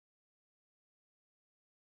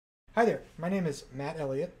Hi there, my name is Matt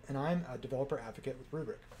Elliott and I'm a developer advocate with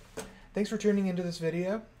Rubrik. Thanks for tuning into this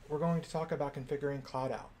video. We're going to talk about configuring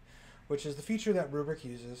CloudOut, which is the feature that Rubrik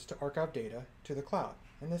uses to archive data to the cloud,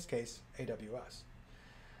 in this case AWS.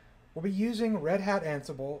 We'll be using Red Hat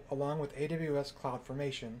Ansible along with AWS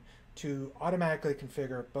CloudFormation to automatically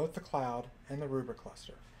configure both the cloud and the Rubrik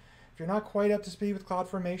cluster. If you're not quite up to speed with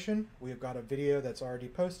CloudFormation, we've got a video that's already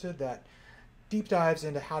posted that deep dives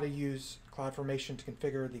into how to use CloudFormation to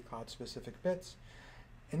configure the cloud-specific bits.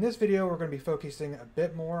 In this video, we're going to be focusing a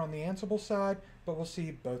bit more on the Ansible side, but we'll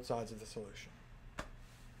see both sides of the solution.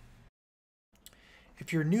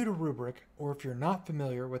 If you're new to Rubrik, or if you're not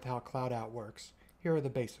familiar with how CloudOut works, here are the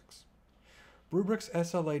basics. Rubrik's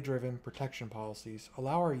SLA-driven protection policies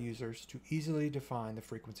allow our users to easily define the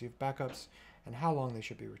frequency of backups and how long they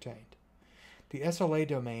should be retained. The SLA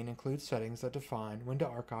domain includes settings that define when to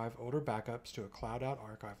archive older backups to a CloudOut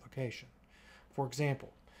archive location. For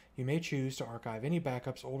example, you may choose to archive any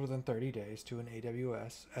backups older than 30 days to an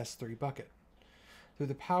AWS S3 bucket. Through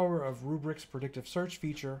the power of Rubrik's predictive search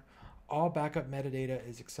feature, all backup metadata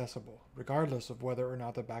is accessible, regardless of whether or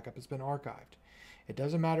not the backup has been archived. It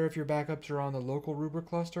doesn't matter if your backups are on the local Rubrik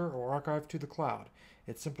cluster or archived to the cloud.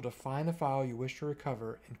 It's simple to find the file you wish to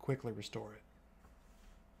recover and quickly restore it.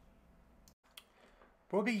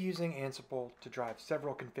 We'll be using Ansible to drive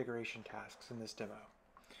several configuration tasks in this demo.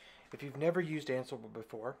 If you've never used Ansible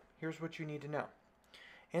before, here's what you need to know.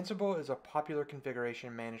 Ansible is a popular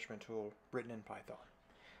configuration management tool written in Python.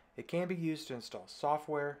 It can be used to install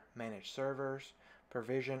software, manage servers,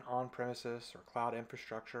 provision on-premises or cloud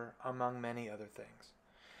infrastructure, among many other things.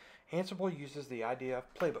 Ansible uses the idea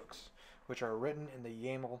of playbooks, which are written in the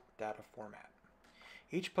YAML data format.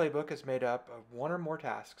 Each playbook is made up of one or more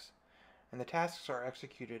tasks, and the tasks are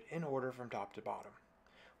executed in order from top to bottom.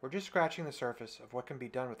 We're just scratching the surface of what can be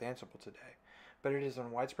done with Ansible today, but it is in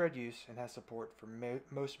widespread use and has support for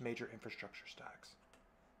most major infrastructure stacks.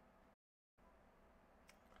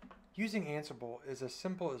 Using Ansible is as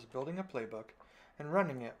simple as building a playbook and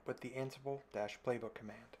running it with the Ansible-playbook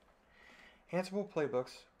command. Ansible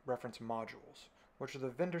playbooks reference modules, which are the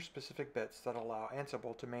vendor-specific bits that allow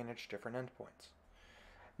Ansible to manage different endpoints.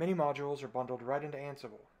 Many modules are bundled right into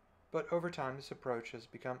Ansible, but over time this approach has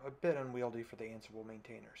become a bit unwieldy for the Ansible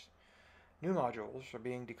maintainers. New modules are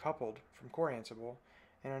being decoupled from core Ansible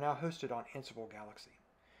and are now hosted on Ansible Galaxy.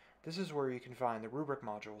 This is where you can find the Rubrik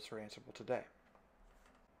modules for Ansible today.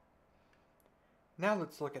 Now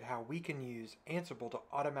let's look at how we can use Ansible to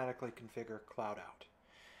automatically configure CloudOut.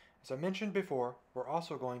 As I mentioned before, we're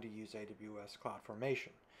also going to use AWS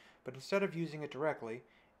CloudFormation, but instead of using it directly,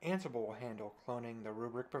 Ansible will handle cloning the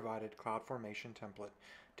Rubrik-provided CloudFormation template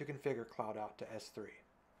to configure CloudOut to S3.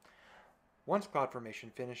 Once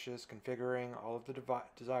CloudFormation finishes configuring all of the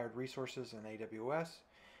desired resources in AWS,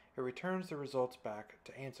 it returns the results back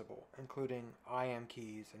to Ansible, including IAM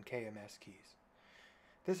keys and KMS keys.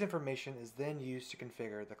 This information is then used to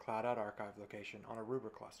configure the CloudOut archive location on a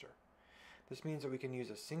Rubrik cluster. This means that we can use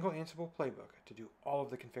a single Ansible playbook to do all of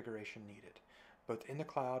the configuration needed, both in the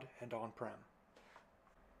cloud and on-prem.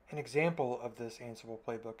 An example of this Ansible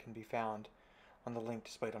playbook can be found on the link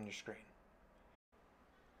displayed on your screen.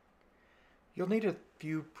 You'll need a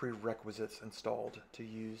few prerequisites installed to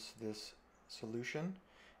use this solution,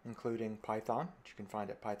 including Python, which you can find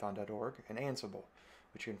at python.org, and Ansible,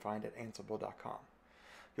 which you can find at ansible.com.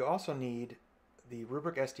 You'll also need the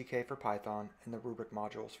Rubrik SDK for Python and the Rubrik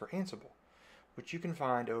modules for Ansible, which you can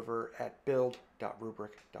find over at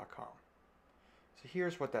build.rubrik.com. So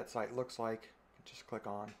here's what that site looks like. Just click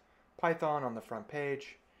on Python on the front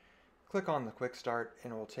page, click on the Quick Start,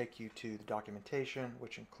 and it will take you to the documentation,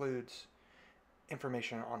 which includes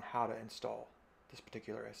information on how to install this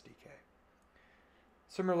particular SDK.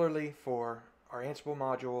 Similarly, for our Ansible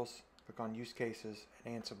modules, click on Use Cases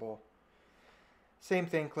and Ansible. Same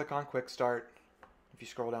thing, click on Quick Start. If you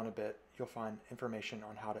scroll down a bit, you'll find information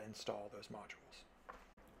on how to install those modules.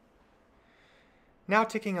 Now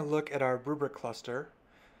taking a look at our Rubrik cluster,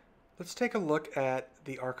 let's take a look at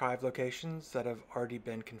the archive locations that have already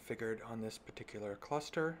been configured on this particular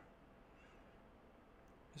cluster.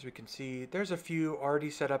 As we can see, there's a few already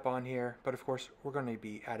set up on here, but of course we're going to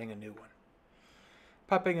be adding a new one.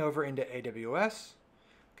 Popping over into AWS,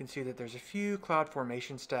 you can see that there's a few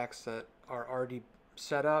CloudFormation stacks that are already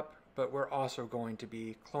set up, but we're also going to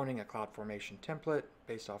be cloning a CloudFormation template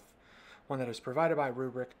based off one that is provided by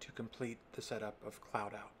Rubrik to complete the setup of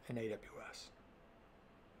CloudOut in AWS.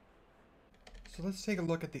 So let's take a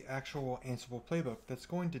look at the actual Ansible playbook that's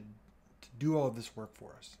going to do all of this work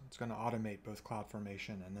for us. It's going to automate both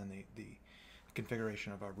CloudFormation and then the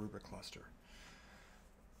configuration of our Rubrik cluster.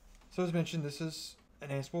 So as mentioned, this is an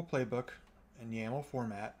Ansible playbook in YAML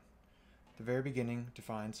format, the very beginning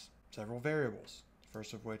defines several variables, the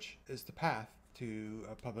first of which is the path to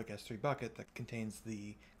a public S3 bucket that contains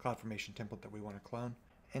the CloudFormation template that we want to clone.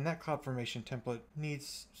 And that CloudFormation template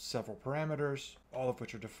needs several parameters, all of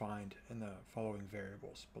which are defined in the following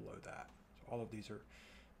variables below that. So all of these are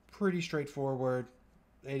pretty straightforward: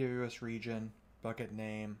 AWS region, bucket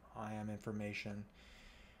name, IAM information. And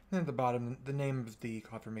then at the bottom, the name of the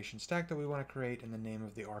CloudFormation stack that we want to create and the name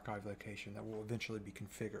of the archive location that will eventually be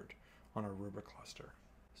configured on our Rubrik cluster.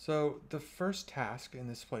 So the first task in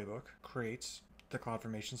this playbook creates the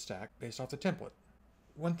CloudFormation stack based off the template.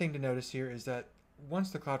 One thing to notice here is that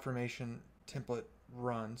once the CloudFormation template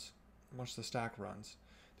runs, once the stack runs,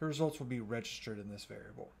 the results will be registered in this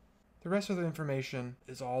variable. The rest of the information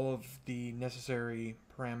is all of the necessary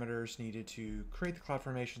parameters needed to create the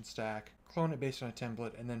CloudFormation stack, clone it based on a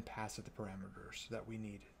template, and then pass it the parameters that we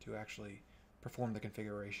need to actually perform the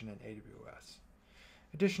configuration in AWS.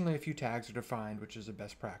 Additionally, a few tags are defined, which is a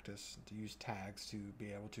best practice to use tags to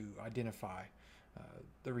be able to identify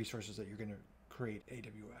the resources that you're going to create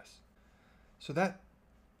AWS. So that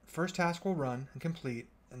first task will run and complete,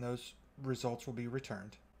 and those results will be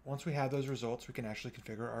returned. Once we have those results, we can actually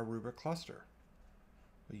configure our Rubrik cluster.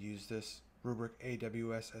 We use this Rubrik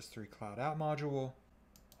AWS S3 CloudOut module.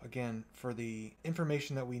 Again, for the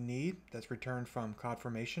information that we need that's returned from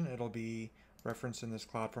CloudFormation, it'll be referenced in this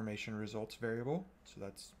CloudFormation results variable. So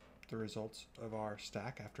that's the results of our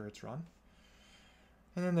stack after it's run.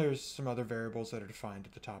 And then there's some other variables that are defined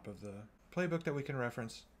at the top of the playbook that we can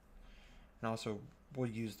reference. And also we'll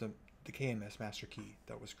use the KMS master key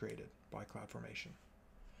that was created by CloudFormation.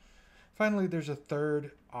 Finally, there's a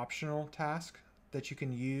third optional task that you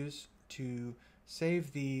can use to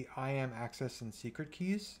save the IAM access and secret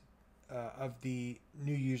keys of the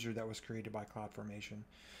new user that was created by CloudFormation.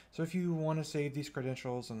 So if you want to save these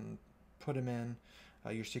credentials and put them in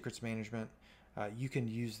your secrets management, you can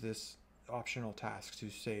use this optional task to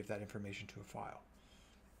save that information to a file.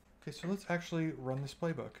 Okay, so let's actually run this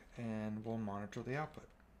playbook and we'll monitor the output.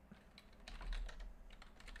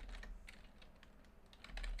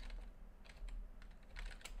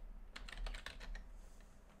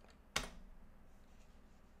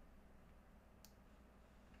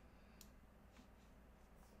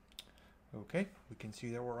 Okay, we can see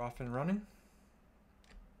that we're off and running.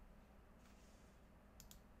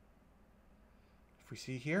 If we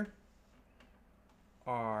see here,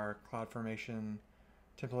 our CloudFormation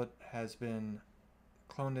template has been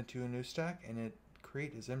cloned into a new stack and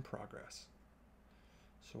create is in progress.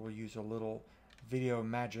 So we'll use a little video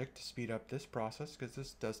magic to speed up this process because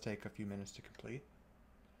this does take a few minutes to complete.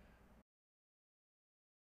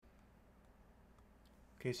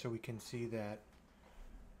 Okay, so we can see that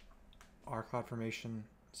our CloudFormation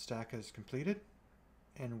stack is completed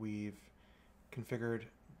and we've configured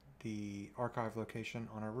the archive location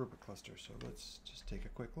on our Rubrik cluster. So let's just take a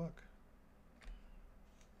quick look.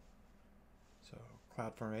 So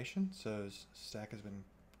CloudFormation says stack has been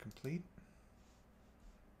complete.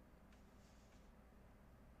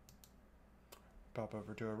 Pop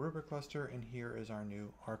over to our Rubrik cluster and here is our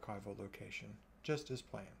new archival location, just as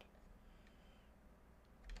planned.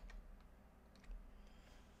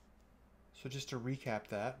 So just to recap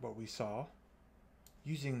that, what we saw,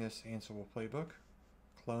 using this Ansible playbook,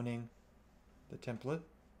 cloning the template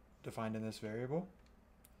defined in this variable,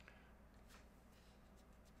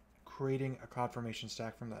 creating a CloudFormation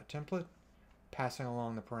stack from that template, passing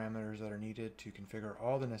along the parameters that are needed to configure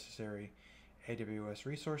all the necessary AWS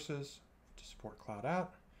resources to support CloudOut,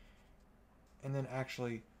 and then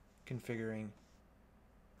actually configuring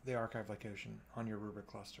the archive location on your Rubrik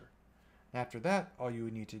cluster. After that, all you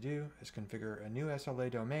would need to do is configure a new SLA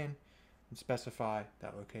domain and specify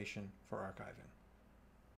that location for archiving.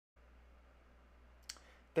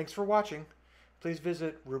 Thanks for watching. Please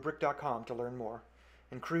visit Rubrik.com to learn more,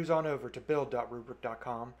 and cruise on over to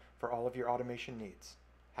build.rubrik.com for all of your automation needs.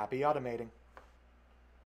 Happy automating!